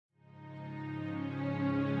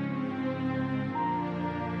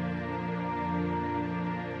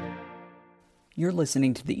You're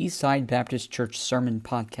listening to the Eastside Baptist Church Sermon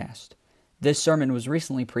Podcast. This sermon was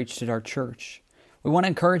recently preached at our church. We want to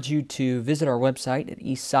encourage you to visit our website at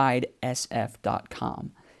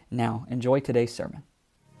eastsidesf.com. Now, enjoy today's sermon.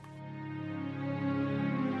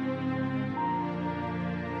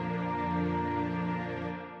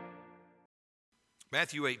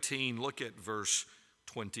 Matthew 18, look at verse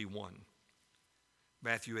 21.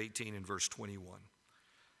 Matthew 18 and verse 21.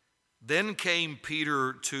 Then came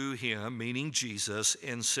Peter to him, meaning Jesus,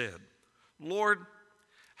 and said, Lord,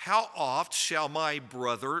 how oft shall my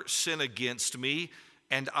brother sin against me,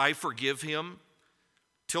 and I forgive him?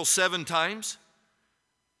 Till 7 times?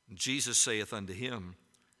 Jesus saith unto him,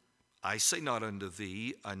 I say not unto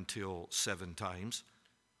thee until 7 times,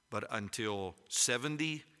 but until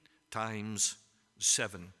 70 times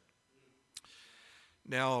 7.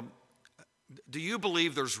 Now, do you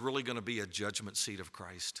believe there's really going to be a judgment seat of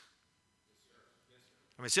Christ?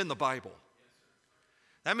 I mean, it's in the Bible.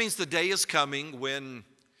 That means the day is coming when,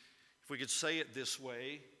 if we could say it this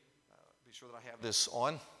way, be sure that I have this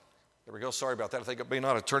on. There we go. Sorry about that. I think I may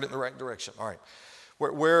not have turned it in the right direction. All right.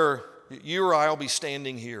 Where you or I will be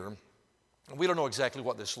standing here, and we don't know exactly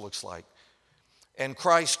what this looks like, and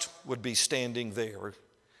Christ would be standing there.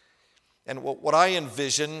 And what I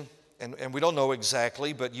envision, and we don't know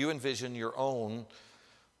exactly, but you envision your own,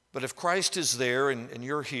 but if Christ is there and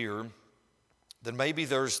you're here, then maybe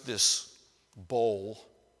there's this bowl,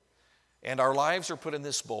 and our lives are put in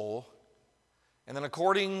this bowl, and then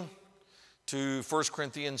according to 1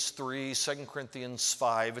 Corinthians 3, 2 Corinthians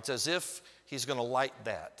 5, it's as if he's going to light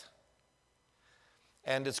that,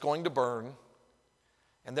 and it's going to burn,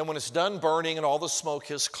 and then when it's done burning and all the smoke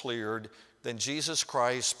has cleared, then Jesus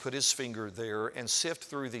Christ put his finger there and sift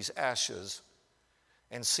through these ashes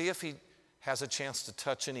and see if he has a chance to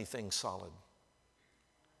touch anything solid,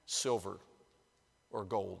 silver or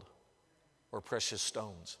gold or precious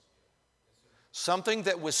stones, something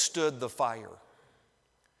that withstood the fire.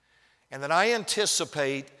 And then I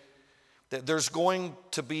anticipate that there's going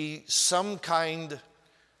to be some kind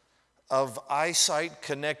of eyesight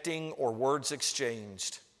connecting or words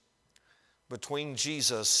exchanged between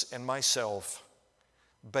Jesus and myself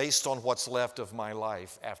based on what's left of my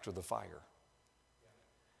life after the fire.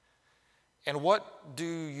 And what do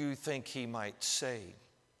you think he might say?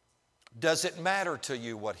 Does it matter to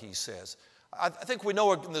you what he says? I think we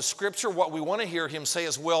know in the scripture what we want to hear him say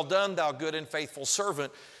is, well done, thou good and faithful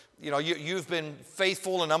servant. You know, you've been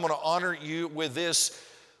faithful and I'm going to honor you with this.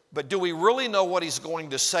 But do we really know what he's going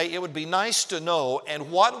to say? It would be nice to know.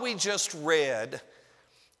 And what we just read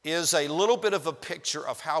is a little bit of a picture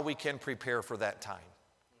of how we can prepare for that time.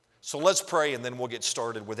 So let's pray and then we'll get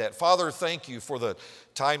started with that. Father, thank you for the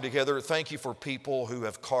time together. Thank you for people who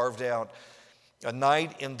have carved out a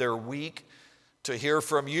night in their week to hear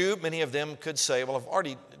from you. Many of them could say, well, I've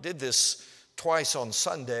already did this twice on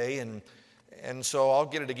Sunday, and so I'll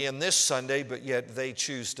get it again this Sunday, but yet they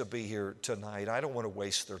choose to be here tonight. I don't want to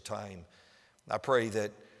waste their time. I pray that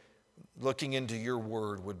looking into your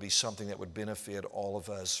word would be something that would benefit all of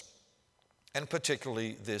us, and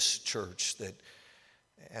particularly this church, that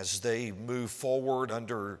as they move forward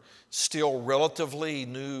under still relatively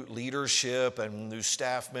new leadership and new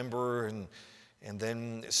staff member, and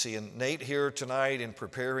then seeing Nate here tonight and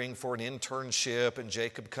preparing for an internship and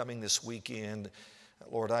Jacob coming this weekend.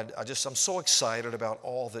 Lord, I'm so excited about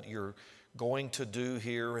all that you're going to do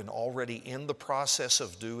here and already in the process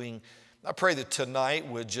of doing. I pray that tonight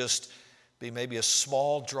would just be maybe a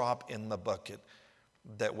small drop in the bucket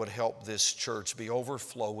that would help this church be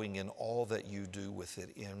overflowing in all that you do with it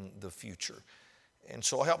in the future. And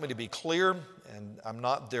so help me to be clear, and I'm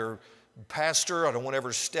not their pastor. I don't want to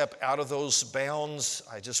ever step out of those bounds.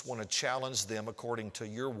 I just want to challenge them according to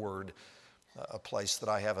your word, a place that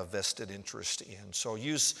I have a vested interest in. So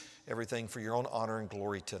use everything for your own honor and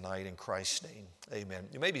glory tonight in Christ's name. Amen.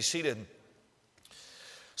 You may be seated.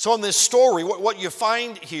 So in this story, what you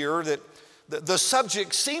find here, that the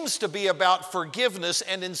subject seems to be about forgiveness,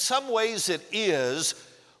 and in some ways it is.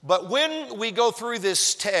 But when we go through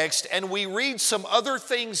this text and we read some other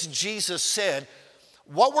things Jesus said,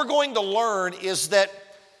 what we're going to learn is that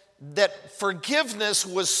forgiveness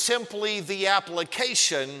was simply the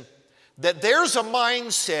application, that there's a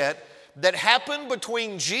mindset that happened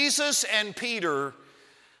between Jesus and Peter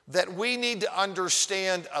that we need to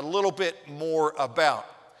understand a little bit more about.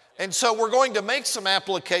 And so we're going to make some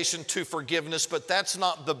application to forgiveness, but that's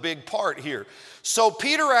not the big part here. So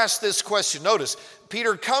Peter asked this question. Notice,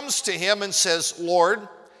 Peter comes to him and says, Lord,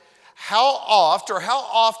 how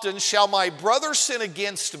often shall my brother sin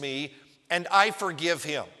against me and I forgive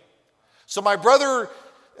him? So my brother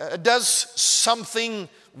does something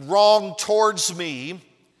wrong towards me,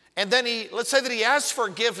 and then let's say that he asks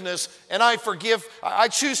forgiveness, and I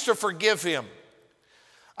choose to forgive him.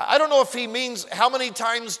 I don't know if he means how many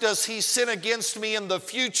times does he sin against me in the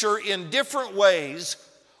future in different ways,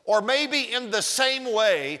 or maybe in the same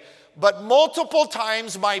way, but multiple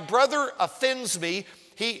times my brother offends me.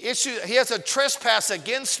 He has a trespass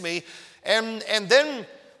against me, and then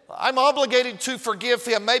I'm obligated to forgive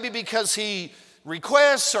him, maybe because he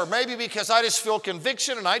requests, or maybe because I just feel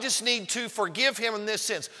conviction and I just need to forgive him in this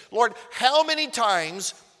sense. Lord, how many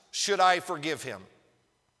times should I forgive him?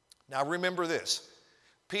 Now remember this.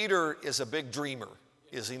 Peter is a big dreamer,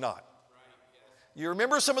 is he not? You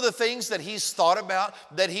remember some of the things that he's thought about,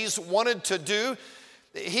 that he's wanted to do?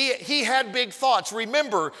 He had big thoughts.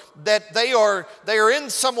 Remember that they are in they're in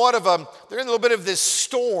a little bit of this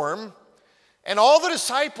storm, and all the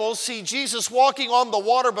disciples see Jesus walking on the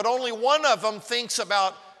water, but only one of them thinks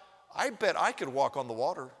about, I bet I could walk on the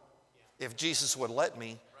water if Jesus would let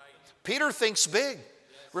me. Peter thinks big.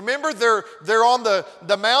 Remember, they're on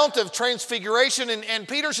the Mount of Transfiguration, and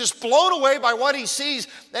Peter's just blown away by what he sees.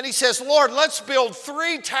 And he says, Lord, let's build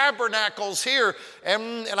 3 tabernacles here.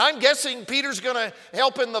 And I'm guessing Peter's going to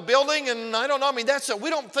help in the building. And I don't know, we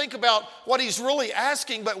don't think about what he's really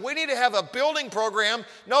asking, but we need to have a building program.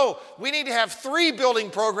 No, we need to have 3 building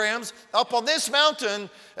programs up on this mountain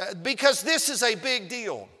because this is a big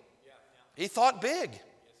deal. He thought big.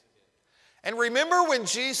 And remember when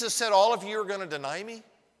Jesus said, all of you are going to deny me?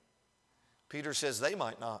 Peter says, they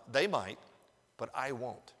might not. They might, but I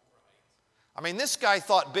won't. This guy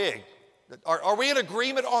thought big. Are we in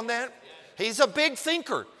agreement on that? He's a big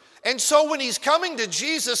thinker. And so when he's coming to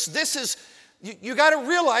Jesus, you got to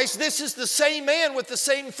realize this is the same man with the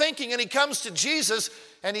same thinking. And he comes to Jesus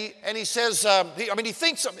and he says, he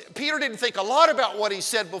thinks, Peter didn't think a lot about what he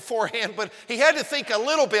said beforehand, but he had to think a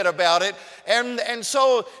little bit about it. And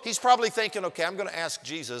so he's probably thinking, okay, I'm going to ask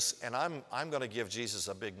Jesus, and I'm going to give Jesus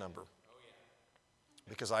a big number.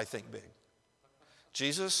 Because I think big.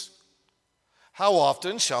 Jesus, how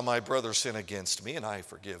often shall my brother sin against me and I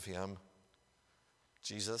forgive him?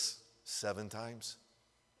 Jesus, 7 times.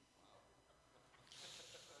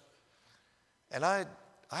 And I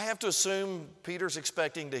have to assume Peter's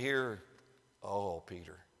expecting to hear, oh,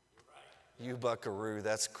 Peter, you buckaroo,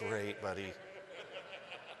 that's great, buddy.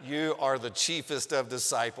 You are the chiefest of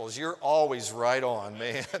disciples. You're always right on,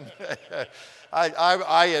 man.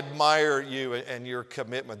 I admire you and your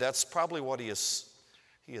commitment. That's probably what he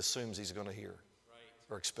assumes he's going to hear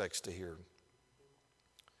or expects to hear.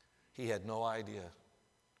 He had no idea.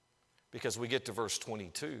 Because we get to verse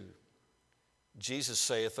 22. Jesus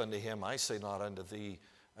saith unto him, I say not unto thee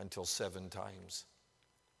until 7 times,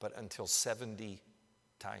 but until 70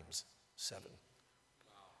 times 7.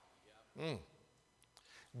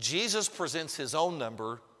 Jesus presents his own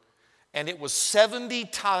number, and it was 70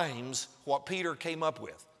 times what Peter came up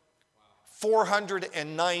with.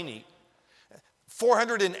 490.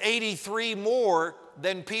 483 more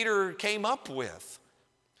than Peter came up with.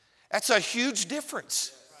 That's a huge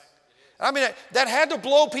difference. That had to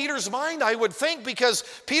blow Peter's mind, I would think, because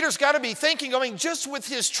Peter's got to be thinking, just with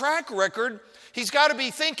his track record, he's got to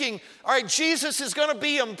be thinking, all right, Jesus is going to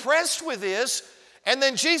be impressed with this. And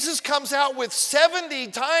then Jesus comes out with 70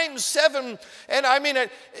 times 7. And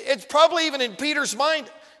it's probably even in Peter's mind,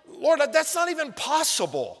 Lord, that's not even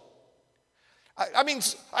possible.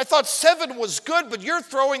 I thought 7 was good, but you're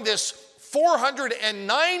throwing this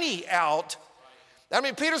 490 out.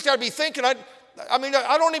 Peter's got to be thinking, I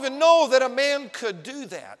don't even know that a man could do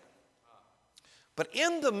that. But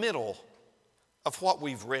in the middle of what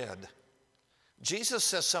we've read, Jesus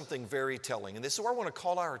says something very telling. And this is where I want to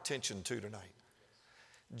call our attention to tonight.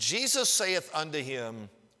 Jesus saith unto him,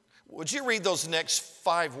 would you read those next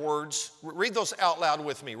 5 words? Read those out loud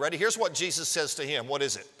with me. Ready? Here's what Jesus says to him. What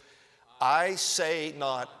is it? I say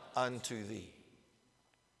not unto thee.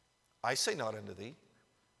 I say not unto thee.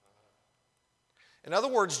 In other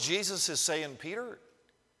words, Jesus is saying, Peter,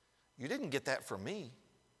 you didn't get that from me.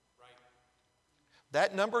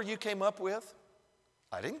 That number you came up with,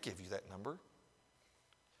 I didn't give you that number.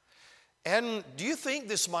 And do you think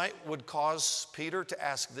this would cause Peter to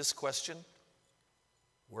ask this question?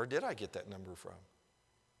 Where did I get that number from?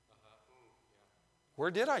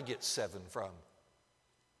 Where did I get 7 from?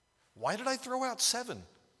 Why did I throw out 7?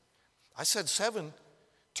 I said 7.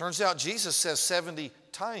 Turns out Jesus says 70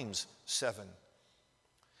 times 7.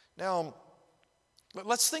 Now,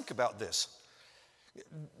 let's think about this.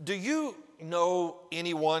 Do you know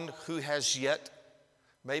anyone who has yet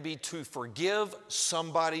maybe to forgive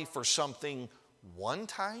somebody for something one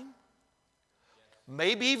time?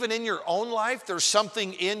 Maybe even in your own life, there's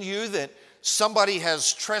something in you that somebody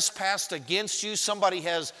has trespassed against you. Somebody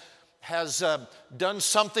has done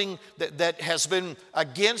something that has been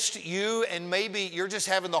against you, and maybe you're just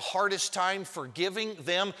having the hardest time forgiving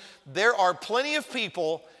them. There are plenty of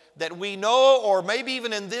people that we know, or maybe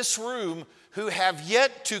even in this room, who have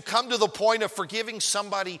yet to come to the point of forgiving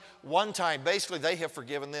somebody one time. Basically, they have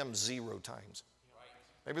forgiven them 0 times.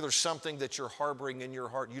 Maybe there's something that you're harboring in your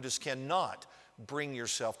heart. You just cannot bring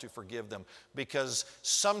yourself to forgive them, because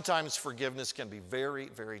sometimes forgiveness can be very,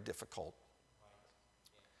 very difficult.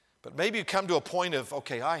 But maybe you come to a point of,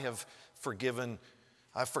 okay, I've forgiven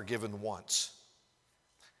once.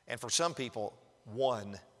 And for some people,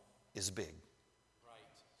 1 is big.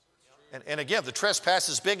 And again, the trespass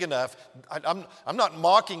is big enough. I'm not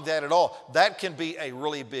mocking that at all. That can be a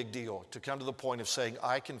really big deal, to come to the point of saying,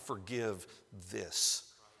 I can forgive this.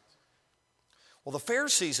 Well, the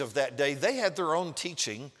Pharisees of that day, they had their own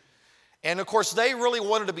teaching. And of course, they really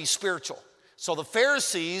wanted to be spiritual. So the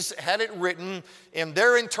Pharisees had it written in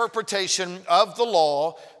their interpretation of the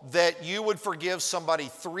law that you would forgive somebody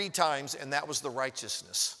 3 times, and that was the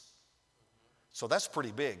righteousness. So that's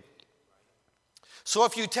pretty big. So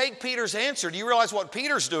if you take Peter's answer, do you realize what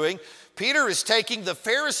Peter's doing? Peter is taking the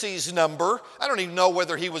Pharisees' number. I don't even know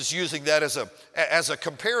whether he was using that as a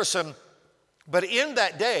comparison. But in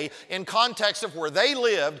that day, in context of where they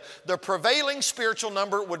lived, the prevailing spiritual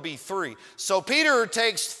number would be 3. So Peter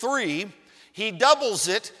takes 3, he doubles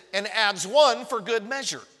it, and adds 1 for good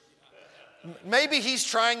measure. Maybe he's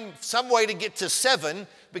trying some way to get to 7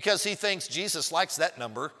 because he thinks Jesus likes that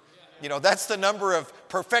number. You know, that's the number of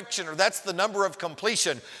perfection, or that's the number of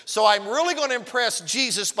completion. So I'm really going to impress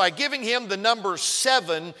Jesus by giving him the number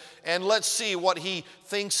 7, and let's see what he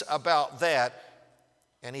thinks about that.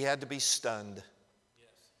 And he had to be stunned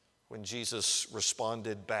when Jesus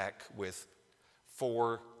responded back with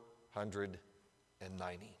 490.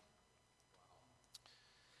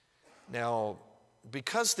 Now,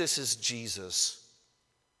 because this is Jesus,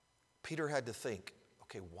 Peter had to think,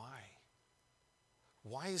 okay, why?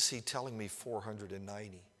 Why is he telling me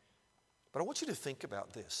 490? But I want you to think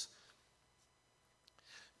about this.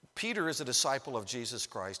 Peter is a disciple of Jesus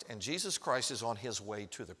Christ, and Jesus Christ is on his way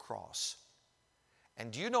to the cross.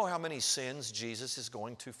 And do you know how many sins Jesus is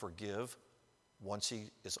going to forgive once he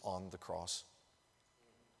is on the cross?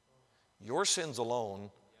 Your sins alone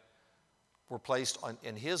were placed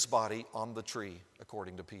in his body on the tree,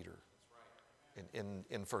 according to Peter, in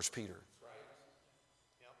 1 Peter.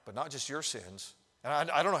 But not just your sins.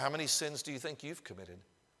 And I don't know, how many sins do you think you've committed?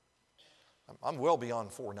 I'm well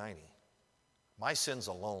beyond 490. My sins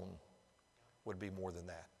alone would be more than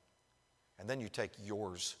that. And then you take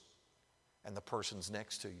yours and the persons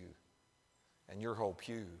next to you and your whole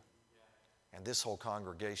pew and this whole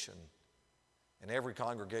congregation and every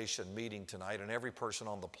congregation meeting tonight and every person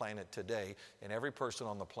on the planet today and every person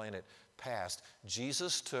on the planet past.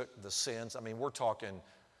 Jesus took the sins, we're talking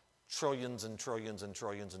trillions and trillions and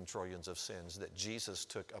trillions and trillions of sins that Jesus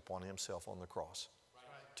took upon himself on the cross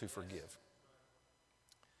to forgive.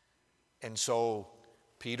 And so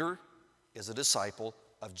Peter is a disciple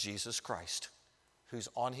of Jesus Christ who's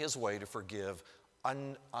on his way to forgive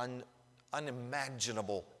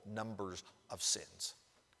unimaginable numbers of sins.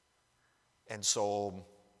 And so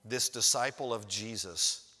this disciple of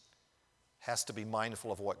Jesus has to be mindful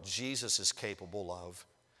of what Jesus is capable of.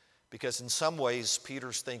 Because in some ways,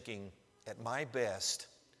 Peter's thinking, at my best,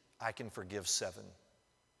 I can forgive 7.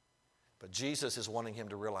 But Jesus is wanting him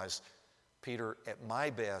to realize, Peter, at my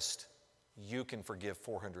best, you can forgive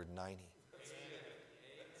 490.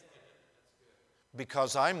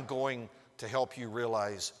 Because I'm going to help you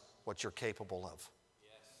realize what you're capable of.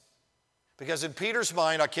 Because in Peter's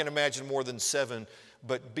mind, I can't imagine more than 7,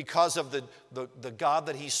 but because of the God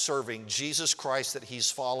that he's serving, Jesus Christ that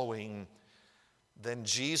he's following, then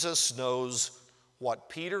Jesus knows what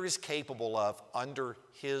Peter is capable of under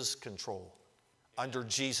his control, under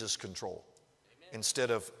Jesus' control,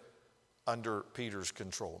 instead of under Peter's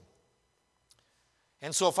control.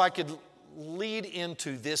 And so if I could lead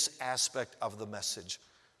into this aspect of the message,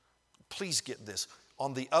 please get this.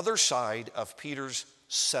 On the other side of Peter's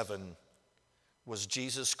 7 was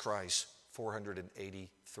Jesus Christ,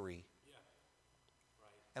 483.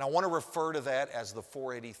 And I want to refer to that as the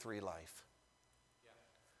 483 life.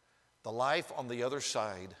 The life on the other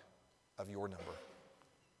side of your number.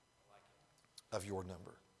 Of your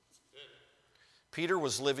number. Peter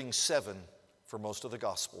was living 7 for most of the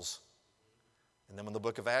Gospels. And then when the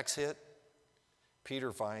book of Acts hit,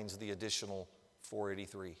 Peter finds the additional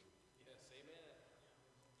 483.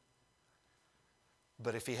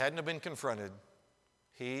 But if he hadn't have been confronted,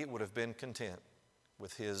 he would have been content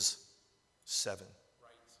with his 7.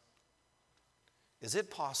 Is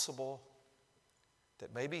it possible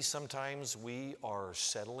that maybe sometimes we are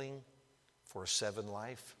settling for a 7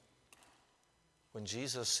 life? When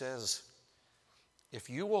Jesus says, if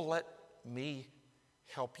you will let me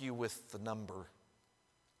help you with the number,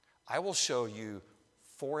 I will show you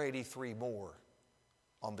 483 more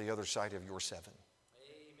on the other side of your 7. Amen.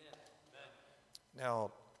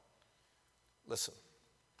 Now, listen,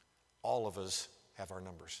 all of us have our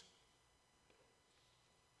numbers.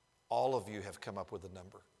 All of you have come up with a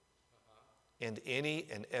number. In any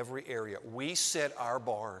and every area. We set our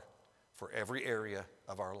bar for every area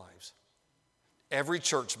of our lives. Every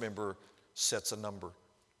church member sets a number.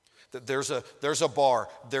 There's a bar,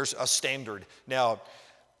 there's a standard. Now,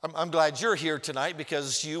 I'm glad you're here tonight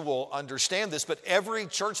because you will understand this, but every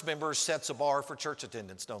church member sets a bar for church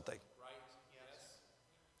attendance, don't they?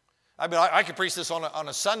 I mean, I could preach this on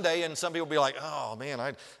a Sunday, and some people will be like, "Oh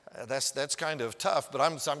man, that's kind of tough." But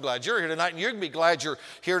I'm glad you're here tonight, and you can be glad you're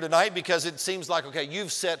here tonight because it seems like, okay,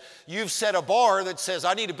 you've set a bar that says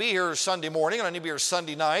I need to be here Sunday morning, and I need to be here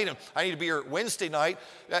Sunday night, and I need to be here Wednesday night.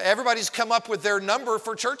 Everybody's come up with their number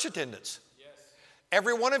for church attendance. Yes.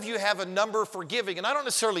 Every one of you have a number for giving, and I don't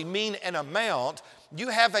necessarily mean an amount. You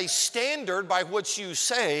have a standard by which you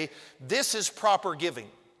say this is proper giving.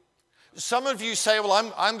 Some of you say,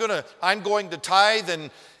 well, I'm going to tithe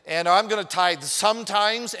and I'm going to tithe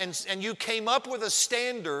sometimes, and you came up with a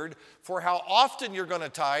standard for how often you're going to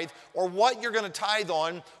tithe or what you're going to tithe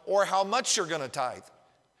on or how much you're going to tithe.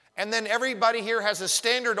 And then everybody here has a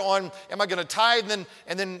standard on, am I going to tithe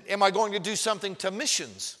and then am I going to do something to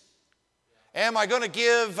missions? Am I going to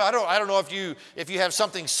give, I don't know if you have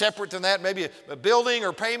something separate than that, maybe a building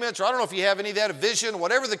or payments, or I don't know if you have any of that, a vision,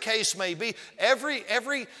 whatever the case may be. Every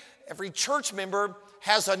church member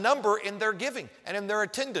has a number in their giving and in their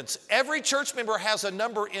attendance. Every church member has a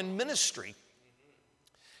number in ministry.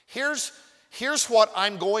 Here's what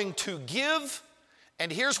I'm going to give, and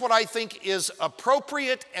here's what I think is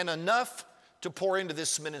appropriate and enough to pour into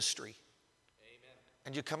this ministry. Amen.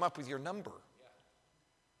 And you come up with your number.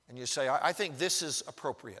 And you say, I think this is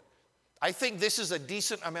appropriate. I think this is a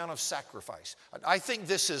decent amount of sacrifice. I think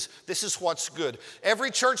this is what's good.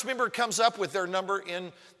 Every church member comes up with their number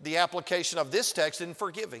in the application of this text in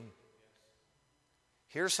forgiving.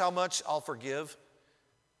 Here's how much I'll forgive,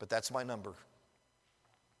 but that's my number.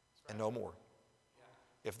 And no more.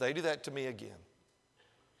 If they do that to me again,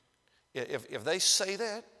 if they say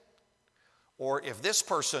that, or if this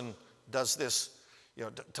person does this,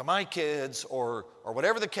 to my kids or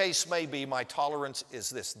whatever the case may be, my tolerance is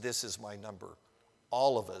this. This is my number.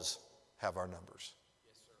 All of us have our numbers.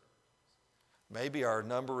 Yes, sir. Maybe our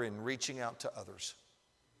number in reaching out to others.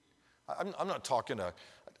 I'm not talking a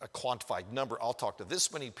quantified number. I'll talk to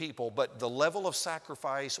this many people, but the level of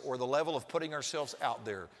sacrifice or the level of putting ourselves out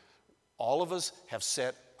there, all of us have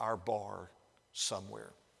set our bar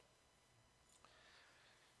somewhere.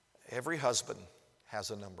 Every husband has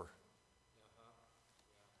a number.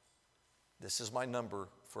 This is my number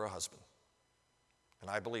for a husband. And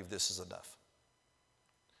I believe this is enough.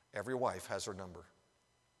 Every wife has her number.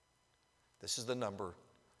 This is the number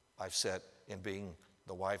I've set in being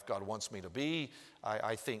the wife God wants me to be.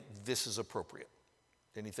 I think this is appropriate.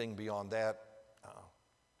 Anything beyond that,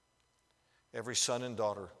 Every son and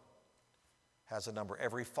daughter has a number.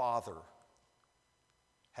 Every father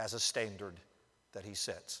has a standard that he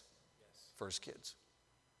sets for his kids.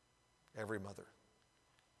 Every mother.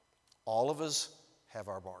 All of us have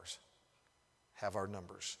our bars, have our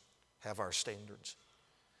numbers, have our standards.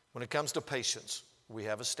 When it comes to patience, we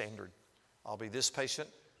have a standard. I'll be this patient,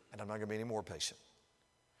 and I'm not going to be any more patient.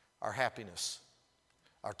 Our happiness,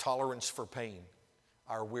 our tolerance for pain,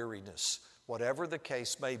 our weariness, whatever the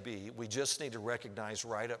case may be, we just need to recognize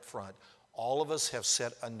right up front, all of us have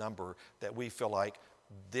set a number that we feel like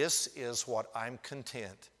this is what I'm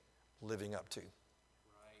content living up to.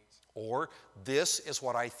 Or this is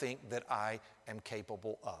what I think that I am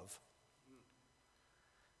capable of.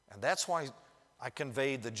 And that's why I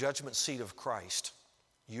conveyed the judgment seat of Christ.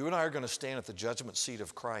 You and I are going to stand at the judgment seat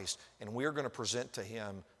of Christ, and we are going to present to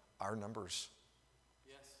Him our numbers.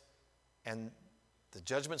 Yes. And the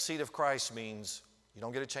judgment seat of Christ means you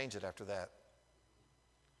don't get to change it after that.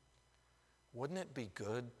 Wouldn't it be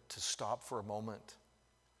good to stop for a moment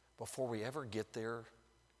before we ever get there?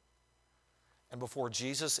 And before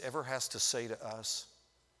Jesus ever has to say to us,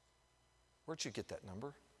 where'd you get that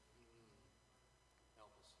number?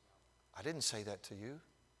 I didn't say that to you.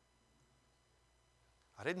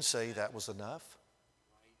 I didn't say that was enough.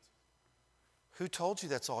 Who told you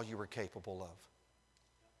that's all you were capable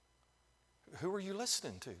of? Who are you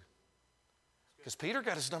listening to? Because Peter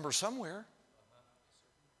got his number somewhere.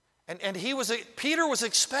 And Peter was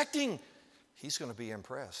expecting he's going to be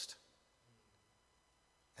impressed.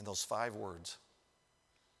 And those 5 words,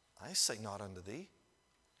 I say not unto thee.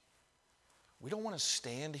 We don't want to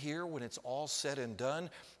stand here when it's all said and done.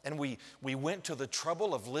 And we went to the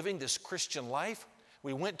trouble of living this Christian life.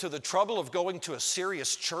 We went to the trouble of going to a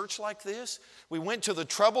serious church like this. We went to the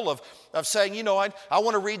trouble of saying, I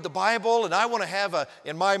want to read the Bible, and I want to have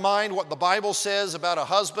in my mind what the Bible says about a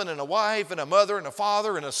husband and a wife and a mother and a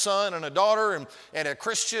father and a son and a daughter and a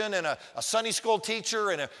Christian and a Sunday school teacher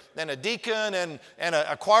and a deacon and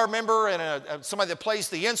a choir member and somebody that plays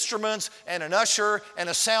the instruments and an usher and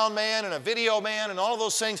a sound man and a video man and all of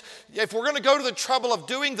those things. If we're going to go to the trouble of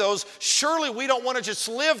doing those, surely we don't want to just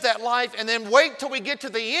live that life and then wait till we get to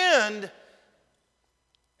the end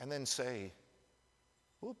and then say,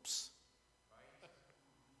 oops.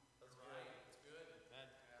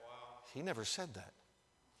 He never said that.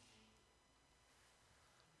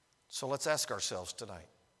 So let's ask ourselves tonight,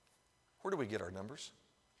 where do we get our numbers?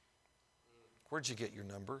 Where'd you get your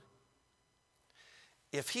number?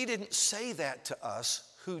 If he didn't say that to us,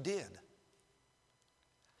 who did?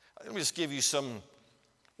 Let me just give you some,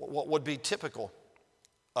 what would be typical.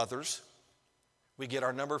 Others. We get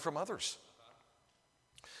our number from others.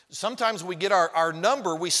 Sometimes we get our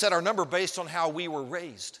number, we set our number based on how we were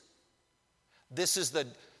raised. This is the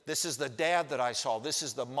dad that I saw. This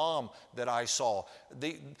is the mom that I saw.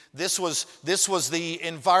 This was the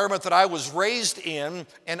environment that I was raised in,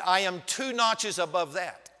 and I am 2 notches above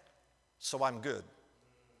that. So I'm good.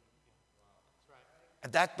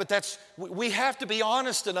 But we have to be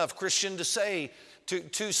honest enough, Christian, to say,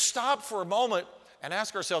 to stop for a moment and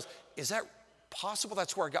ask ourselves, is that possible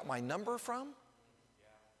that's where I got my number from?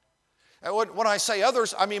 And when I say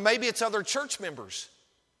others, I mean maybe it's other church members.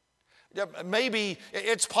 Maybe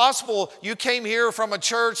it's possible you came here from a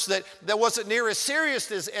church that wasn't near as serious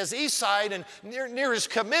as Eastside and near as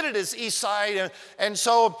committed as Eastside. And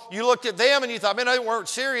so you looked at them and you thought, man, they weren't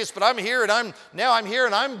serious, but I'm here and I'm here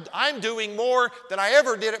and I'm doing more than I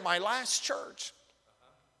ever did at my last church.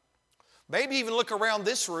 Maybe even look around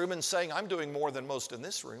this room and saying, I'm doing more than most in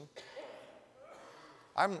this room.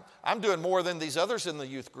 I'm doing more than these others in the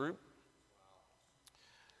youth group.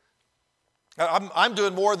 I'm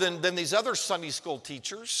doing more than these other Sunday school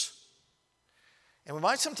teachers. And we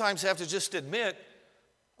might sometimes have to just admit,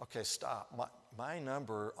 okay, stop. My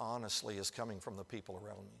number, honestly, is coming from the people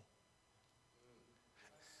around me.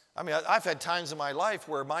 I mean, I've had times in my life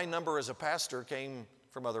where my number as a pastor came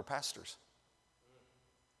from other pastors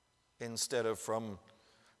instead of from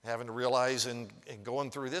having to realize and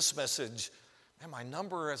going through this message, man, my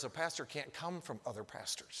number as a pastor can't come from other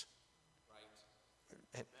pastors.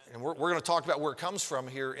 Right. And we're going to talk about where it comes from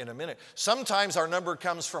here in a minute. Sometimes our number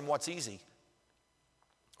comes from what's easy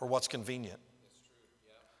or what's convenient. That's true.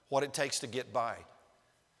 Yeah. What it takes to get by.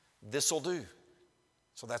 This will do.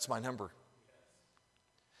 So that's my number. Yes.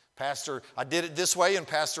 Pastor, I did it this way, and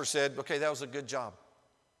pastor said, okay, that was a good job.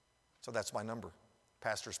 So that's my number.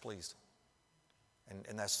 Pastor's pleased.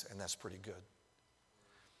 And that's pretty good.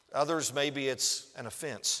 Others, maybe it's an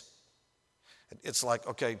offense. It's like,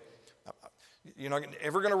 okay, you're not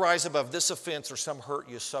ever going to rise above this offense or some hurt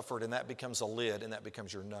you suffered, and that becomes a lid, and that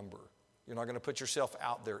becomes your number. You're not going to put yourself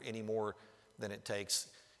out there any more than it takes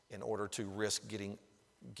in order to risk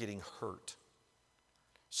getting hurt.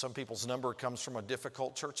 Some people's number comes from a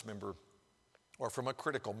difficult church member or from a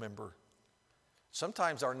critical member.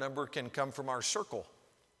 Sometimes our number can come from our circle.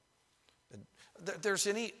 There's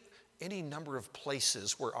any number of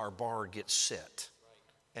places where our bar gets set,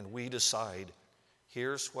 and we decide,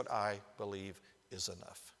 here's what I believe is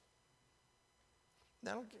enough.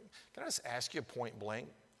 Now, can I just ask you point blank,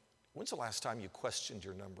 when's the last time you questioned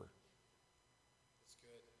your number? That's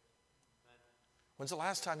good. When's the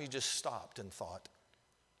last time you just stopped and thought,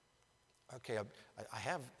 okay, I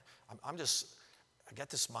got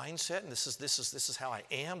this mindset, and this is how I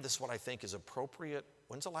am, this is what I think is appropriate.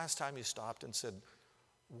 When's the last time you stopped and said,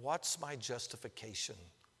 what's my justification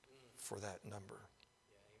for that number?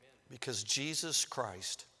 Yeah, because Jesus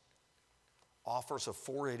Christ offers a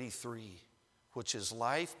 483, which is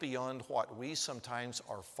life beyond what we sometimes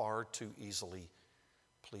are far too easily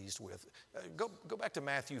pleased with. Go back to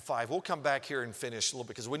Matthew 5. We'll come back here and finish a little bit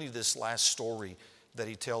because we need this last story that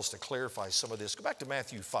he tells to clarify some of this. Go back to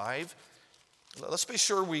Matthew 5. Let's be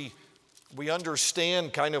sure we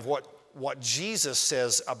understand kind of what Jesus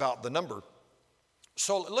says about the number.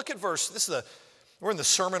 So look at we're in the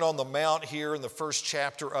Sermon on the Mount here in the first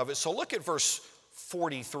chapter of it. So look at verse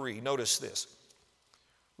 43. Notice this.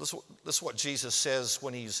 This is what Jesus says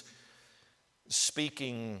when he's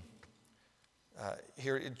speaking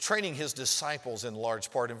here, training his disciples in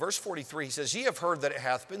large part. In verse 43, he says, "Ye have heard that it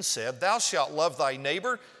hath been said, Thou shalt love thy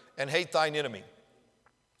neighbor and hate thine enemy."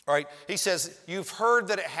 All right, he says, you've heard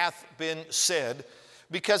that it hath been said,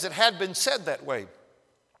 because it had been said that way.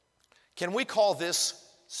 Can we call this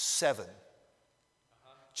 7?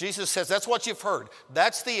 Jesus says that's what you've heard.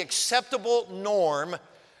 That's the acceptable norm,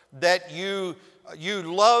 that you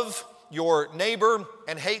love your neighbor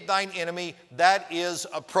and hate thine enemy. That is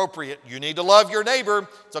appropriate. You need to love your neighbor.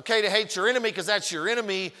 It's okay to hate your enemy because that's your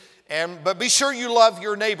enemy, but be sure you love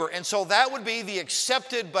your neighbor. And so that would be the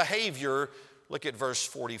accepted behavior. Look at verse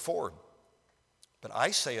 44. "But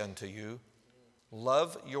I say unto you,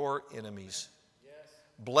 love your enemies.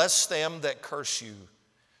 Bless them that curse you.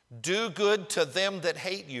 Do good to them that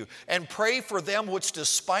hate you, and pray for them which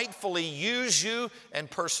despitefully use you and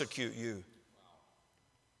persecute you."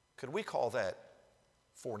 Could we call that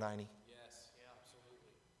 490? Yes. Yeah, absolutely.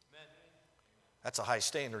 Amen. That's a high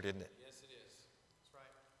standard, isn't it? Yes, it is. That's right.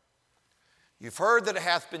 You've heard that it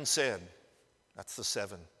hath been said. That's the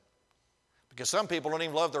 7. Because some people don't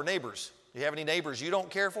even love their neighbors. Do you have any neighbors you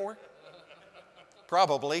don't care for?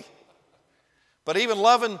 Probably. But even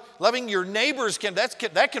loving your neighbors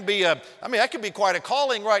that can be quite a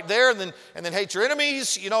calling right there. And then hate your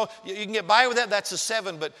enemies. You can get by with that. That's a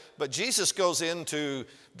 7. But Jesus goes into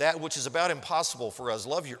that which is about impossible for us.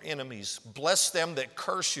 Love your enemies. Bless them that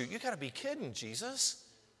curse you. You got to be kidding, Jesus.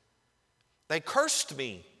 They cursed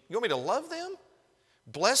me. You want me to love them?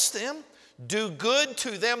 Bless them. Do good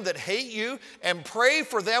to them that hate you, and pray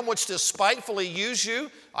for them which despitefully use you.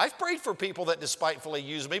 I've prayed for people that despitefully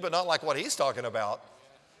use me, but not like what he's talking about.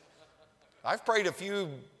 I've prayed a few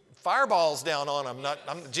fireballs down on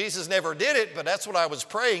them. Jesus never did it, but that's what I was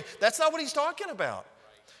praying. That's not what he's talking about.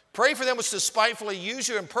 Pray for them which despitefully use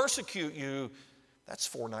you and persecute you. That's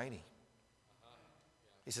 490.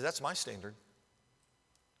 He says, that's my standard.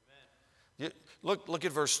 Look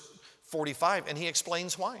at verse 45, and he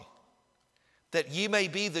explains why. That ye may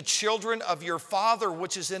be the children of your Father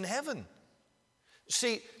which is in heaven.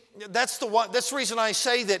 See, that's the reason I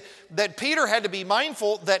say that Peter had to be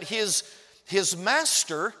mindful that his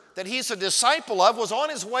master, that he's a disciple of, was on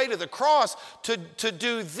his way to the cross to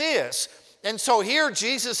do this. And so here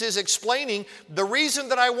Jesus is explaining the reason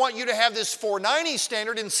that I want you to have this 490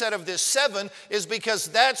 standard instead of this 7 is because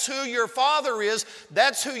that's who your Father is.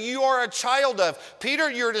 That's who you are a child of. Peter,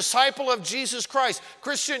 you're a disciple of Jesus Christ.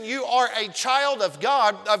 Christian, you are a child of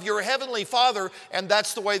God, of your heavenly Father, and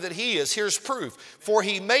that's the way that he is. Here's proof. For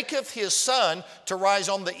he maketh his sun to rise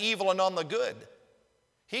on the evil and on the good.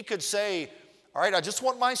 He could say, all right, I just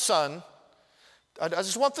want my sun, I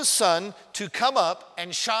just want the sun to come up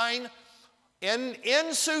and shine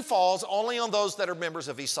in Sioux Falls only on those that are members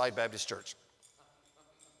of Eastside Baptist Church.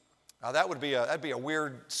 Now that'd be a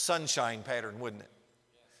weird sunshine pattern, wouldn't it?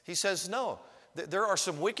 He says, no, there are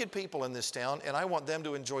some wicked people in this town, and I want them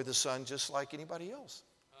to enjoy the sun just like anybody else.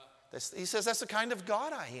 He says that's the kind of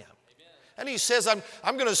God I am. Amen. And he says,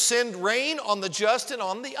 I'm going to send rain on the just and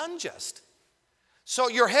on the unjust. So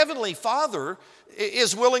your heavenly Father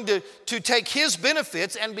is willing to take his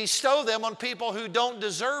benefits and bestow them on people who don't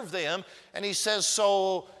deserve them. And he says,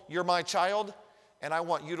 so you're my child, and I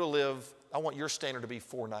want you to live, I want your standard to be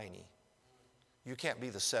 490. You can't be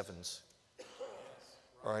the 7s.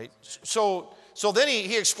 All right? So then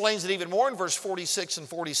he explains it even more in verse 46 and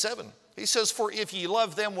 47. He says, for if ye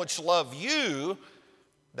love them which love you,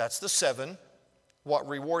 that's the 7, what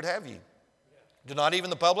reward have ye? Do not even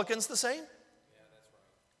the publicans the same?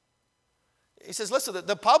 He says, listen,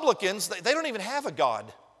 the publicans, they don't even have a God.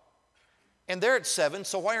 And they're at 7,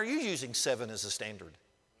 so why are you using 7 as a standard?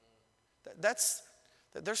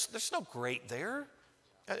 There's no great there.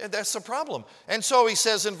 That's the problem. And so he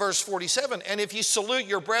says in verse 47, and if ye salute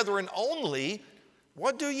your brethren only,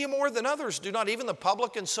 what do ye more than others? Do not even the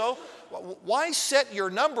publicans so? Why set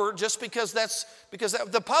your number just because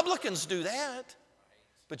the publicans do that?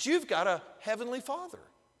 But you've got a heavenly Father.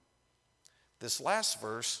 This last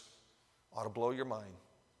verse ought to blow your mind.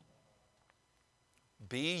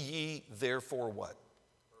 Be ye therefore what?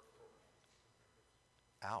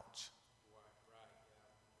 Ouch.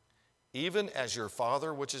 Even as your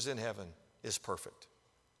Father which is in heaven is perfect.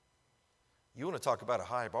 You want to talk about a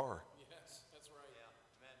high bar. Yes, that's right.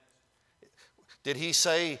 Yeah. Amen. Did he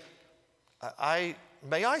say,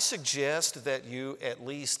 may I suggest that you at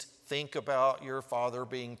least think about your Father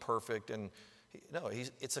being perfect? And no,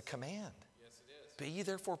 it's a command. Yes, it is. Be ye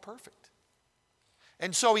therefore perfect.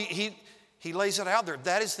 And so he lays it out there.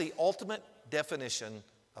 That is the ultimate definition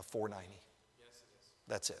of 490. Yes, it is.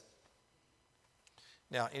 That's it.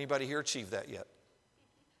 Now, anybody here achieve that yet?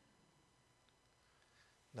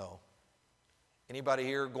 No. Anybody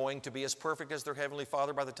here going to be as perfect as their Heavenly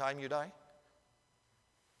Father by the time you die?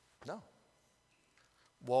 No.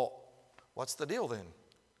 Well, what's the deal then?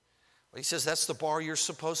 Well, he says that's the bar you're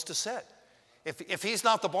supposed to set. If he's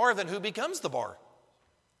not the bar, then who becomes the bar?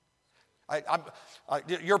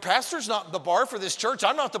 Your pastor's not the bar for this church.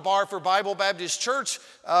 I'm not the bar for Bible Baptist Church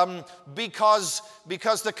because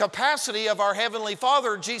the capacity of our Heavenly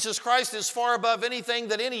Father, Jesus Christ, is far above anything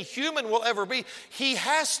that any human will ever be. He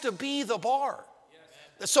has to be the bar.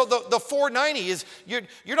 So the 490 is,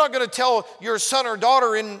 you're not going to tell your son or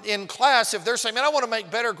daughter in class, if they're saying, man, I want to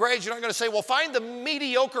make better grades, you're not going to say, well, find the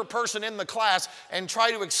mediocre person in the class and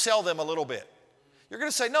try to excel them a little bit. You're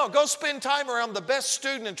going to say, no, go spend time around the best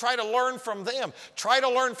student and try to learn from them. Try to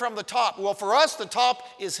learn from the top. Well, for us, the top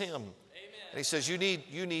is him. Amen. And he says, you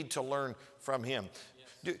need to learn from him.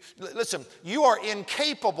 Yes. Listen, you are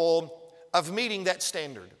incapable of meeting that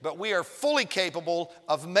standard, but we are fully capable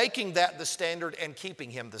of making that the standard and keeping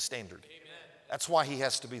him the standard. Amen. That's why he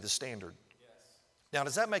has to be the standard. Yes. Now,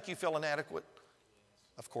 does that make you feel inadequate? Yes.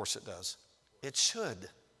 Of course it does. It should.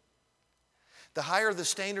 The higher the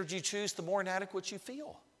standard you choose, the more inadequate you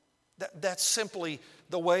feel. That's simply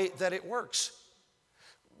the way that it works.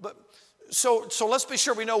 But so let's be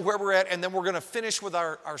sure we know where we're at, and then we're going to finish with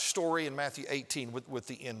our story in Matthew 18 with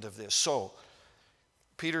the end of this. So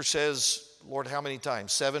Peter says, Lord, how many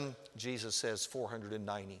times? 7. Jesus says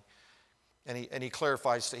 490. And he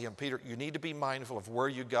clarifies to him, Peter, you need to be mindful of where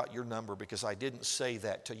you got your number because I didn't say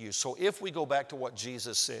that to you. So if we go back to what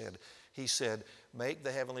Jesus said, he said, make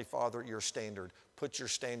the Heavenly Father your standard. Put your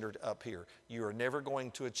standard up here. You are never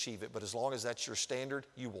going to achieve it, but as long as that's your standard,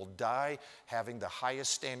 you will die having the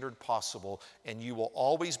highest standard possible, and you will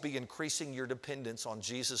always be increasing your dependence on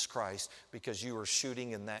Jesus Christ because you are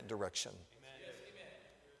shooting in that direction. Amen.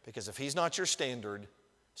 Because if he's not your standard,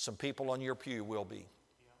 some people on your pew will be.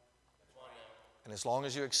 And as long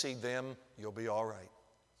as you exceed them, you'll be all right.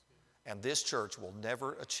 And this church will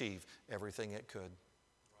never achieve everything it could.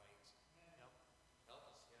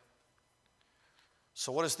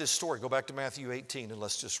 So what is this story? Go back to Matthew 18 and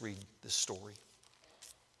let's just read this story.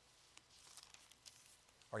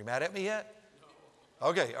 Are you mad at me yet? No.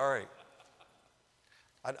 Okay, all right.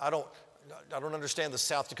 I don't understand the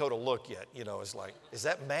South Dakota look yet. You know, it's like, is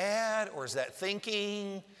that mad or is that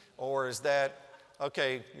thinking or is that,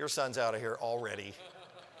 okay, your son's out of here already.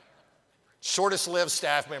 Shortest lived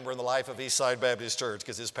staff member in the life of Eastside Baptist Church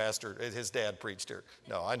because his dad preached here.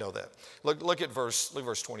 No, I know that. Look at verse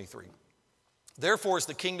 23. Therefore is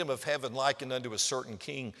the kingdom of heaven likened unto a certain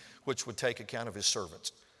king, which would take account of his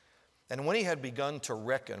servants. And when he had begun to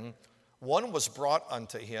reckon, one was brought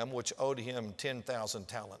unto him, which owed him 10,000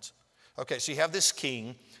 talents. Okay, so you have this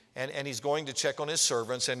king, and he's going to check on his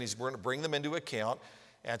servants, and he's going to bring them into account.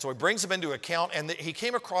 And so he brings them into account, and he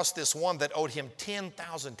came across this one that owed him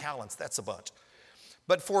 10,000 talents. That's a bunch.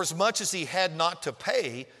 But for as much as he had not to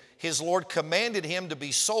pay, his Lord commanded him to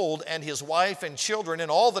be sold and his wife and children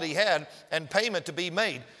and all that he had and payment to be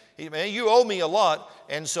made. You owe me a lot,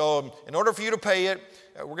 and so in order for you to pay it,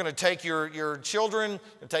 we're going to take your children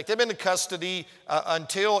and take them into custody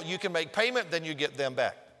until you can make payment, then you get them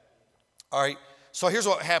back. All right, so here's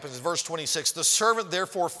what happens in verse 26. The servant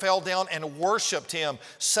therefore fell down and worshiped him,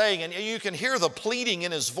 saying, and you can hear the pleading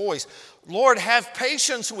in his voice, Lord, have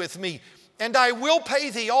patience with me, and I will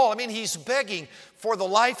pay thee all. I mean, he's begging for the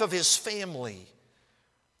life of his family.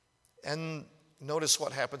 And notice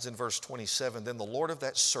what happens in verse 27. Then the Lord of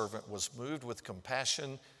that servant was moved with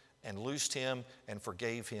compassion and loosed him and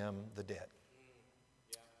forgave him the debt.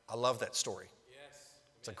 Yeah. I love that story. Yes.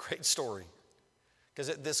 It's a great story.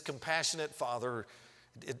 Because this compassionate father,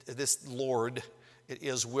 this Lord,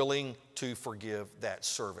 is willing to forgive that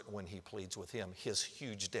servant when he pleads with him his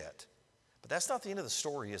huge debt. But that's not the end of the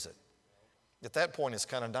story, is it? At that point, it's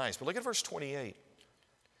kind of nice. But look at verse 28.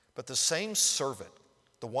 But the same servant,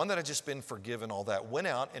 the one that had just been forgiven all that, went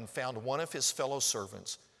out and found one of his fellow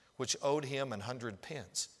servants, which owed him 100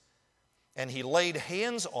 pence. And he laid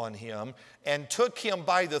hands on him and took him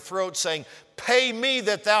by the throat, saying, pay me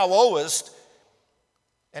that thou owest.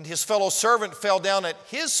 And his fellow servant fell down at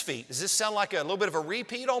his feet. Does this sound like a little bit of a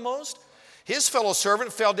repeat almost? His fellow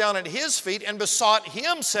servant fell down at his feet and besought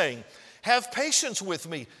him, saying, have patience with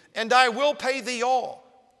me, and I will pay thee all.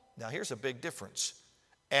 Now here's a big difference.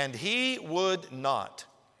 And he would not,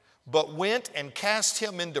 but went and cast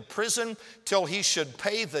him into prison till he should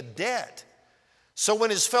pay the debt. So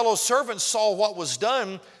when his fellow servants saw what was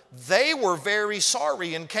done, they were very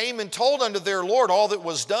sorry and came and told unto their Lord all that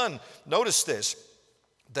was done. Notice this.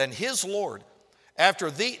 Then his Lord, after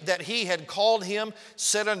that he had called him,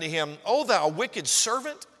 said unto him, O thou wicked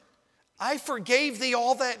servant, I forgave thee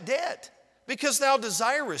all that debt, because thou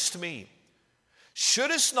desirest me.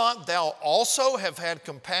 Shouldest not thou also have had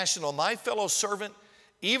compassion on thy fellow servant,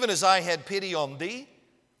 even as I had pity on thee?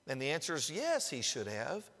 And the answer is yes, he should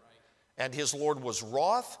have. And his Lord was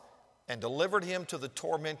wroth and delivered him to the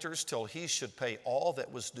tormentors till he should pay all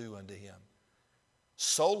that was due unto him.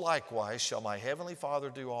 So likewise shall my heavenly Father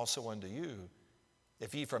do also unto you,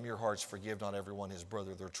 if ye from your hearts forgive not everyone his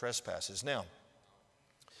brother their trespasses. Now,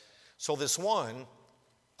 so this one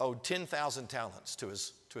owed 10,000 talents to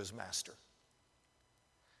his master.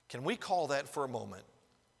 Can we call that for a moment?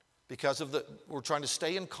 Because we're trying to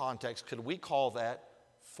stay in context, could we call that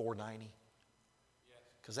 490?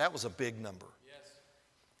 Because that was a big number. Yes.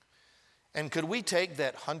 And could we take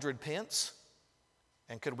that 100 pence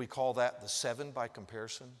and could we call that the 7 by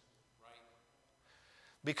comparison? Right.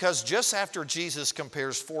 Because just after Jesus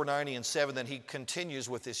compares 490 and 7, then he continues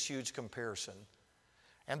with this huge comparison.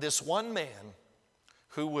 And this one man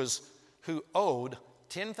who owed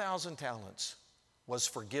 10,000 talents was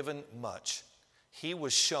forgiven much. He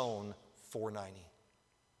was shown 490.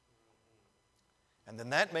 And then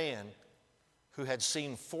that man who had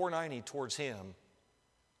seen 490 towards him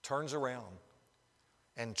turns around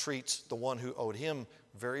and treats the one who owed him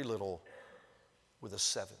very little with a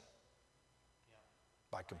 7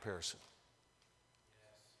 by comparison.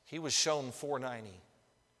 He was shown 490,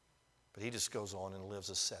 but he just goes on and lives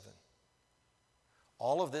a 7.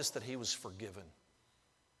 All of this that he was forgiven.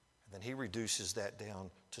 And then he reduces that down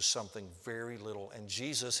to something very little. And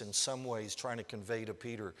Jesus, in some ways, trying to convey to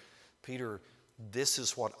Peter, Peter, this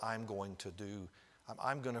is what I'm going to do.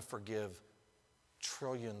 I'm going to forgive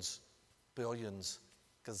trillions, billions,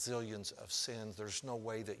 gazillions of sins. There's no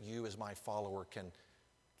way that you, as my follower, can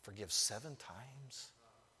forgive 7 times.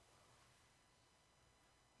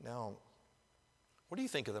 Now, what do you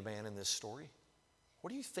think of the man in this story? What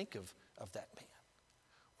do you think of that man?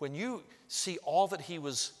 When you see all that he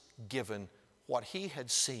was given, what he had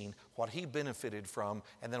seen, what he benefited from,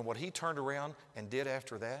 and then what he turned around and did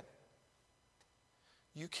after that,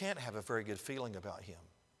 you can't have a very good feeling about him.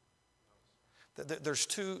 There's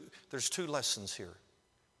two lessons here,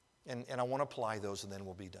 and I want to apply those and then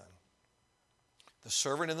we'll be done. The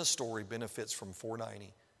servant in the story benefits from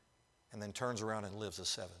 490 and then turns around and lives a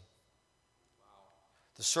 7.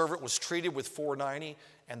 The servant was treated with 490,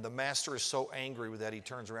 and the master is so angry with that he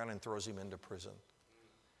turns around and throws him into prison.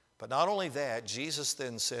 But not only that, Jesus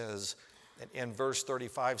then says in verse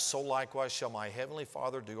 35, so likewise shall my heavenly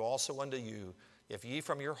Father do also unto you, if ye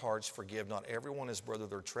from your hearts forgive not everyone his brother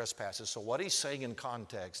their trespasses. So what he's saying in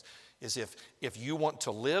context is if you want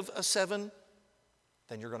to live a 7,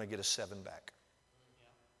 then you're going to get a 7 back.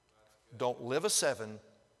 Don't live a 7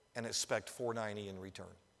 and expect 490 in return.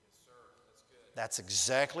 That's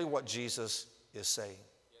exactly what Jesus is saying.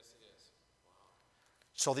 Yes, it is. Wow.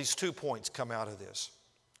 So these 2 points come out of this.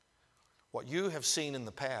 What you have seen in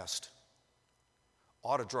the past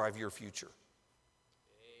ought to drive your future.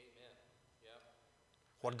 Amen. Yep.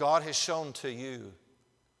 What God has shown to you,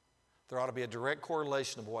 there ought to be a direct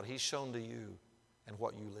correlation of what he's shown to you and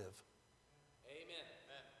what you live. Amen.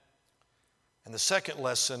 And the second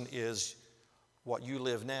lesson is what you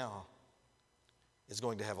live now is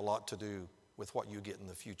going to have a lot to do with what you get in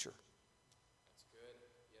the future. That's good.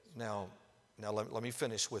 Yes. Now let me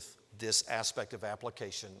finish with this aspect of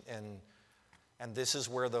application, and this is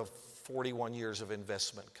where the 41 years of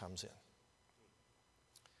investment comes in.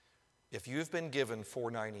 If you've been given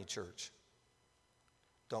 490, church,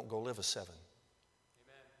 don't go live a 7. Amen.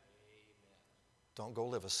 Don't go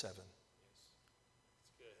live a 7. Yes.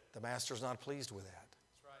 That's good. The master's not pleased with that.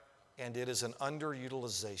 That's right. And it is an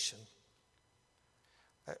underutilization.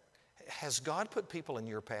 Has God put people in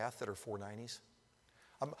your path that are 490s?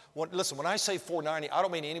 Listen, when I say 490, I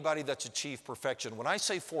don't mean anybody that's achieved perfection. When I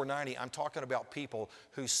say 490, I'm talking about people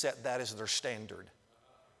who set that as their standard.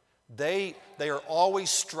 They are always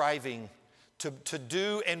striving to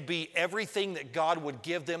do and be everything that God would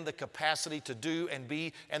give them the capacity to do and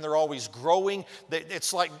be, and they're always growing.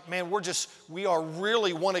 It's like, man, we are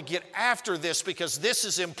really want to get after this because this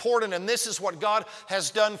is important and this is what God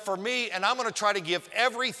has done for me, and I'm going to try to give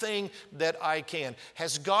everything that I can.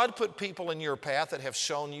 Has God put people in your path that have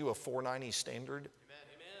shown you a 490 standard?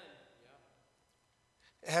 Amen.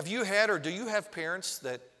 Yeah. Have you had or do you have parents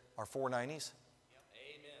that are 490s?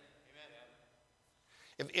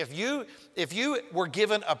 If you were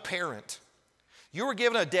given a parent, you were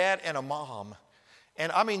given a dad and a mom,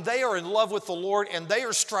 and I mean they are in love with the Lord and they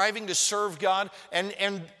are striving to serve God,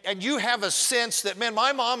 and you have a sense that, man,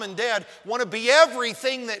 my mom and dad want to be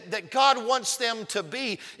everything that God wants them to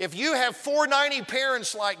be. If you have 490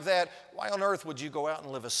 parents like that, why on earth would you go out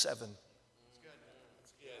and live a 7?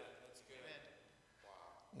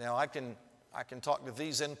 Now, I can talk to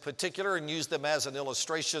these in particular and use them as an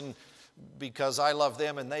illustration because I love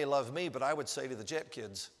them and they love me, but I would say to the Jet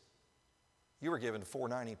kids, you were given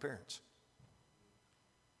 490 parents.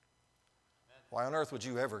 Why on earth would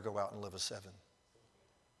you ever go out and live a 7?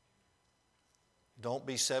 Don't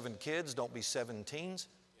be 7 kids, don't be 7 teens,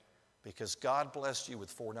 because God blessed you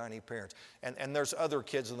with 490 parents. And there's other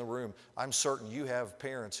kids in the room. I'm certain you have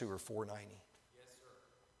parents who are 490. Yes, sir.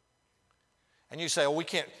 And you say, oh, we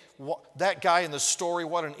can't, that guy in the story,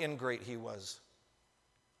 what an ingrate he was.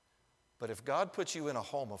 But if God puts you in a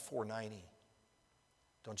home of 490,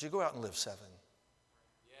 don't you go out and live 7.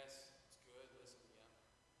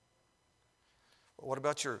 What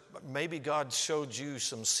about maybe God showed you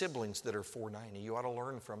some siblings that are 490. You ought to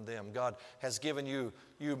learn from them. God has given you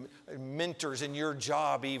mentors in your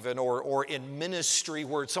job even, or in ministry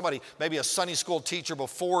where somebody, maybe a Sunday school teacher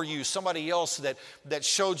before you, somebody else that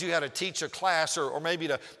showed you how to teach a class or maybe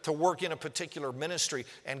to work in a particular ministry,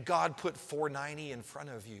 and God put 490 in front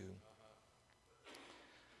of you.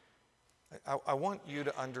 I want you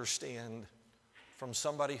to understand from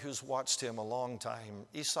somebody who's watched him a long time,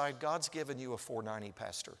 Eastside, God's given you a 490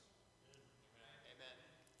 pastor.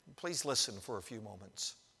 Amen. Please listen for a few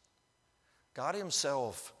moments. God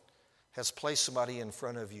himself has placed somebody in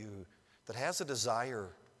front of you that has a desire.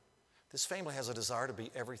 This family has a desire to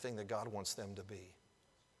be everything that God wants them to be.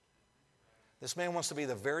 This man wants to be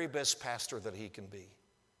the very best pastor that he can be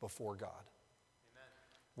before God. Amen.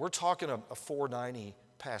 We're talking a 490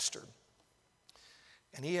 pastor.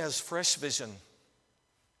 And he has fresh vision.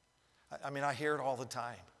 I mean, I hear it all the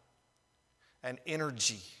time. And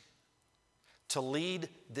energy to lead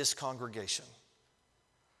this congregation.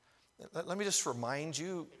 Let me just remind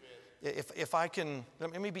you, if I can,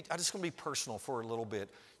 I'm just going to be personal for a little bit.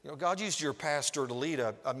 You know, God used your pastor to lead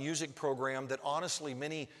a music program that honestly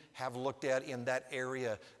many have looked at in that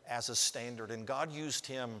area as a standard. And God used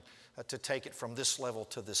him to take it from this level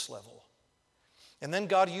to this level. And then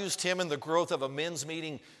God used him in the growth of a men's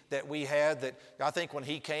meeting that we had that I think when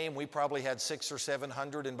he came, we probably had 600 or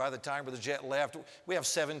 700. And by the time the Jet left, we have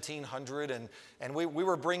 1,700. And we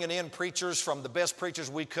were bringing in preachers from the best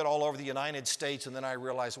preachers we could all over the United States. And then I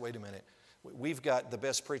realized, wait a minute, we've got the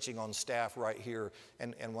best preaching on staff right here.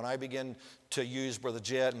 And when I began to use Brother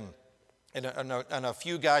Jet and a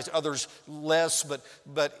few guys, others less,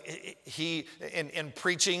 but he in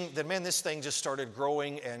preaching, then man, this thing just started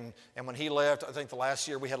growing. And when he left, I think the last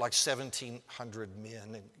year we had like 1,700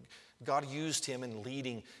 men. And God used him in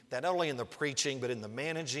leading that, not only in the preaching, but in the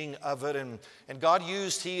managing of it. And God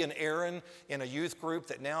used he and Aaron in a youth group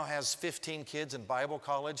that now has 15 kids in Bible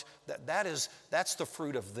college. That's the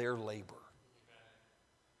fruit of their labor.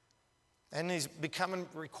 And he's becoming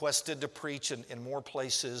requested to preach in more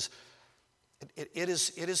places. It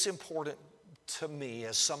is important to me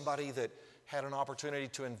as somebody that had an opportunity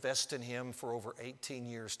to invest in him for over 18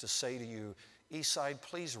 years to say to you, Eastside,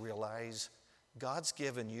 please realize God's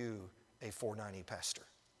given you a 490 pastor.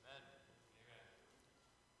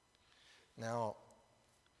 Amen. Now,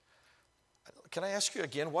 can I ask you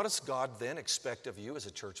again, what does God then expect of you as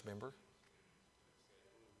a church member? Amen.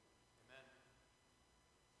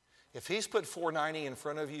 If he's put 490 in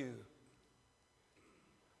front of you,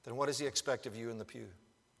 then what does he expect of you in the pew?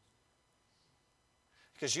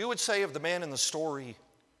 Because you would say of the man in the story,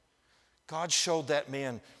 God showed that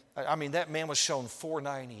man, that man was shown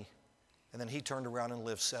 490, and then he turned around and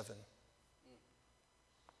lived 7.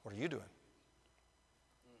 What are you doing?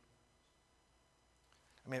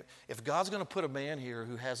 I mean, if God's going to put a man here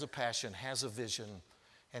who has a passion, has a vision,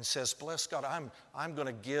 and says, bless God, I'm going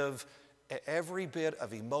to give every bit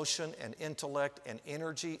of emotion and intellect and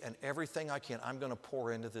energy and everything I can, I'm going to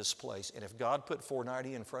pour into this place. And if God put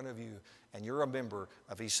 490 in front of you and you're a member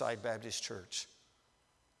of Eastside Baptist Church,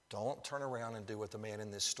 don't turn around and do what the man in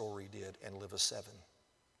this story did and live a 7. Amen.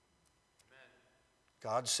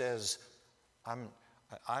 God says,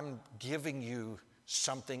 I'm giving you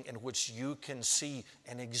something in which you can see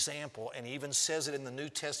an example, and he even says it in the New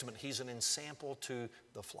Testament, he's an ensample to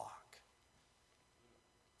the flock.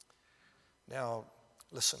 Now,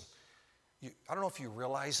 listen, I don't know if you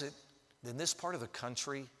realize it, in this part of the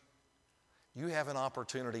country, you have an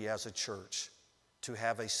opportunity as a church to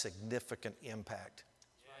have a significant impact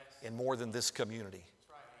in more than this community.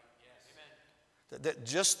 That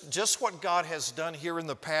just what God has done here in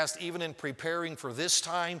the past, even in preparing for this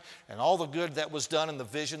time, and all the good that was done in the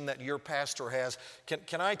vision that your pastor has.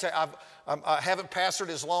 Can I tell you, I haven't pastored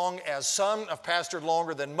as long as some. I've pastored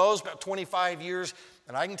longer than most, about 25 years.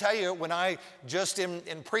 And I can tell you, when I just in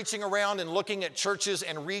preaching around and looking at churches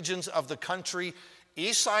and regions of the country,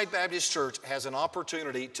 Eastside Baptist Church has an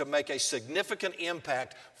opportunity to make a significant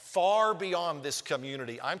impact far beyond this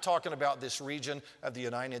community. I'm talking about this region of the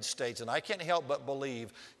United States, and I can't help but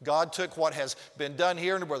believe God took what has been done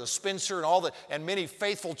here, and Brother Spencer and many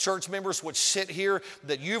faithful church members which sit here,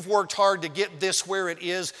 that you've worked hard to get this where it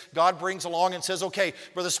is. God brings along and says, okay,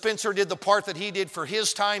 Brother Spencer did the part that he did for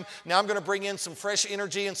his time. Now I'm going to bring in some fresh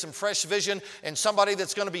energy and some fresh vision, and somebody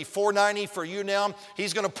that's going to be 490 for you now.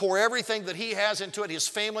 He's going to pour everything that he has into it. His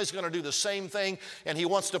family's going to do the same thing, and he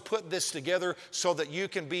wants to put this together so that you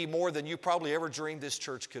can be more than you probably ever dreamed this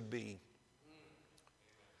church could be.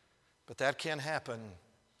 But that can't happen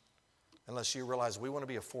unless you realize we want to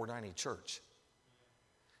be a 490 church.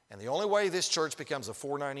 And the only way this church becomes a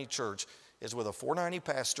 490 church is with a 490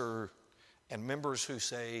 pastor and members who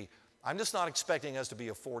say, I'm just not expecting us to be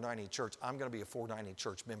a 490 church. I'm going to be a 490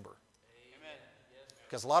 church member.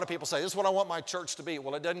 Because a lot of people say, this is what I want my church to be.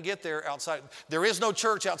 Well, it doesn't get there outside. There is no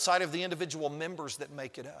church outside of the individual members that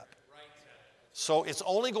make it up. So it's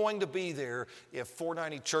only going to be there if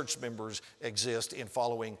 490 church members exist in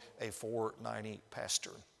following a 490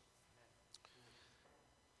 pastor.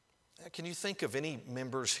 Can you think of any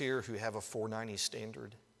members here who have a 490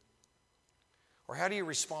 standard? Or how do you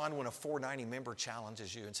respond when a 490 member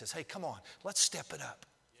challenges you and says, hey, come on, let's step it up.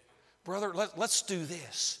 Brother, let's do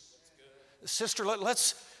this. Sister,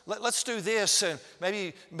 let's do this, and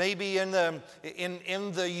maybe in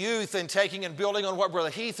the youth and taking and building on what Brother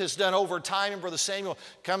Heath has done over time, and Brother Samuel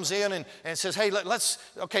comes in and says, hey,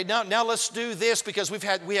 now let's do this because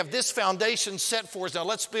we have this foundation set for us. Now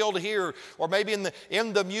let's build here, or maybe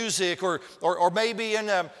in the music, or maybe in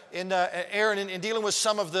Aaron in dealing with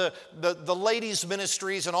some of the ladies'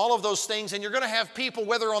 ministries and all of those things. And you're going to have people,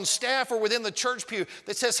 whether on staff or within the church pew,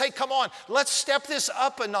 that says, hey, come on, let's step this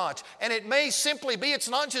up a notch. And it may simply be, it's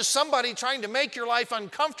not just somebody trying to make your life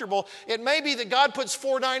uncomfortable. It may be that God puts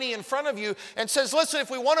 490 in front of you and says, listen, if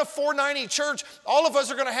we want a 490 church, all of us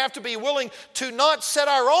are going to have to be willing to not set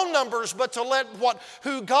our own numbers, but to let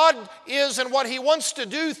who God is and what He wants to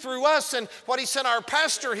do through us and what He sent our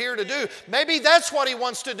pastor here to do. Maybe that's what He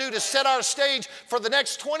wants to do, to set our stage for the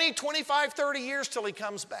next 20, 25, 30 years till He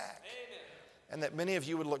comes back. Amen. And that many of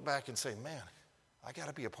you would look back and say, man, I got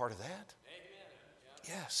to be a part of that. Amen.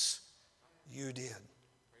 Yes. You did.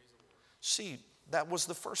 See, that was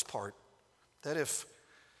the first part. That if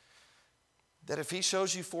He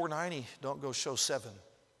shows you 490, don't go show 7.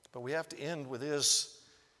 But we have to end with this.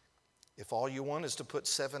 If all you want is to put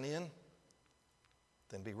 7 in,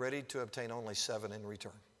 then be ready to obtain only 7 in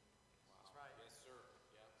return. That's right. Yes, sir.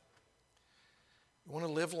 Yeah. You want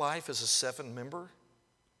to live life as a 7 member?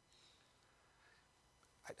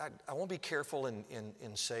 I want to be careful in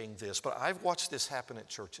saying this, but I've watched this happen at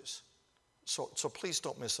churches. So please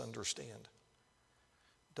don't misunderstand.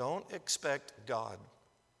 Don't expect God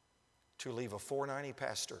to leave a 490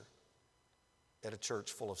 pastor at a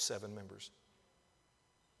church full of 7 members.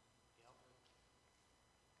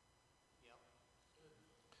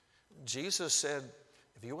 Jesus said,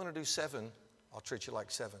 if you want to do 7, I'll treat you like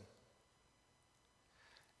 7.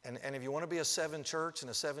 And if you want to be a 7 church and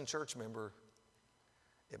a 7 church member,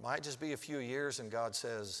 it might just be a few years and God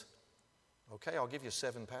says, okay, I'll give you a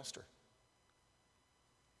 7 pastor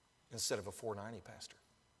instead of a 490 pastor.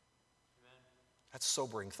 Amen. That's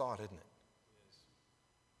sobering thought, isn't it? It is.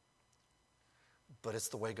 But it's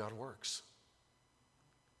the way God works.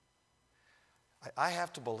 I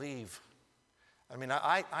have to believe.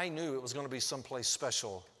 I knew it was going to be someplace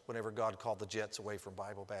special whenever God called the Jets away from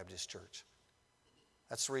Bible Baptist Church.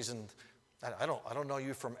 That's the reason. I don't know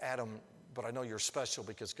you from Adam, but I know you're special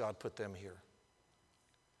because God put them here.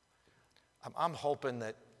 I'm hoping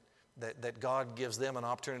that God gives them an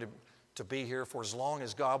opportunity to be here for as long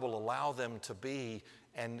as God will allow them to be,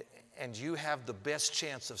 and you have the best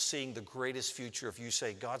chance of seeing the greatest future if you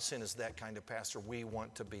say, God sent us that kind of pastor. We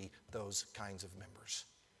want to be those kinds of members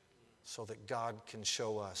so that God can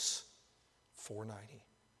show us 490.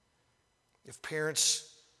 If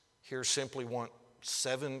parents here simply want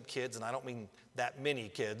 7 kids, and I don't mean that many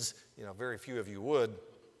kids, very few of you would,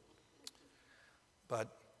 but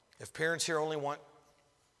if parents here only want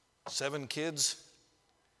 7 kids,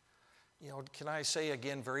 can I say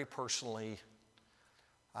again very personally,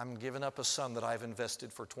 I'm giving up a son that I've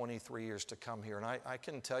invested for 23 years to come here. And I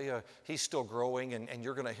can tell you he's still growing, and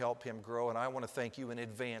you're going to help him grow. And I want to thank you in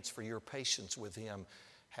advance for your patience with him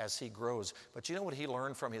as he grows. But you know what he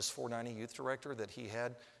learned from his 490 youth director that he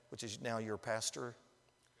had, which is now your pastor?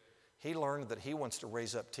 He learned that he wants to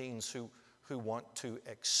raise up teens who want to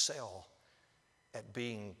excel at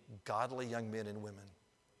being godly young men and women.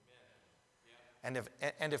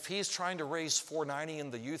 And if he's trying to raise 490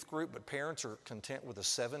 in the youth group, but parents are content with a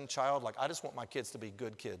 7 child, like I just want my kids to be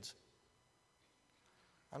good kids.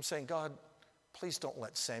 I'm saying, God, please don't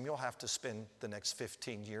let Samuel have to spend the next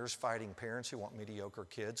 15 years fighting parents who want mediocre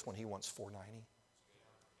kids when he wants 490.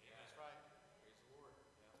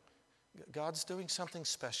 God's doing something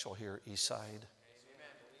special here, Eastside.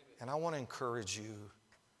 And I want to encourage you,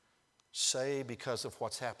 say because of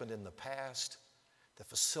what's happened in the past, the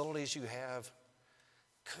facilities you have,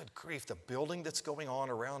 good grief, the building that's going on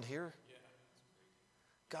around here.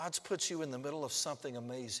 God's put you in the middle of something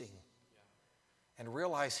amazing. And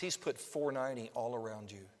realize He's put 490 all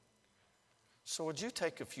around you. So would you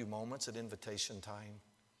take a few moments at invitation time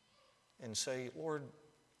and say, Lord,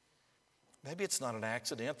 maybe it's not an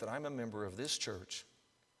accident that I'm a member of this church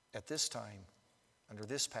at this time, under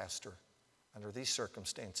this pastor, under these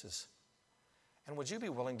circumstances. And would you be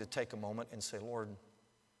willing to take a moment and say, Lord,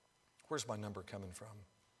 where's my number coming from?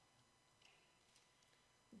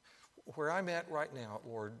 Where I'm at right now,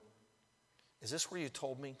 Lord, is this where you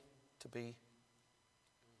told me to be?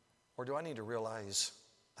 Or do I need to realize,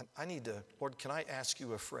 Lord, can I ask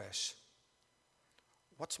you afresh,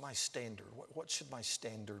 what's my standard? What should my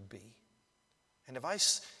standard be? And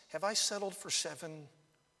have I settled for 7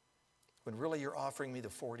 when really you're offering me the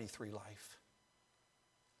 43 life?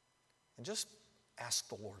 And just ask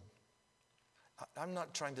the Lord. I'm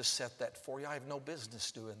not trying to set that for you. I have no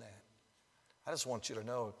business doing that. I just want you to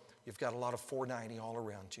know you've got a lot of 490 all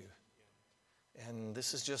around you. And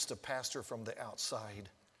this is just a pastor from the outside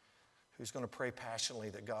who's going to pray passionately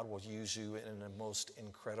that God will use you in a most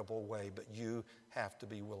incredible way. But you have to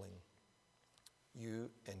be willing.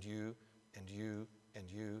 You and you and you and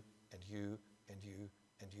you and you and you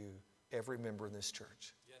and you. Every member in this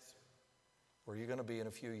church. Yes, sir. Where you're going to be in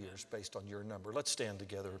a few years based on your number. Let's stand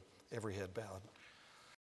together, every head bowed.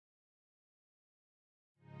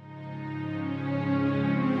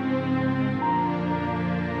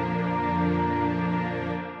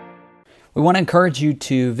 We want to encourage you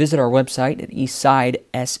to visit our website at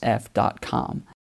eastsidesf.com.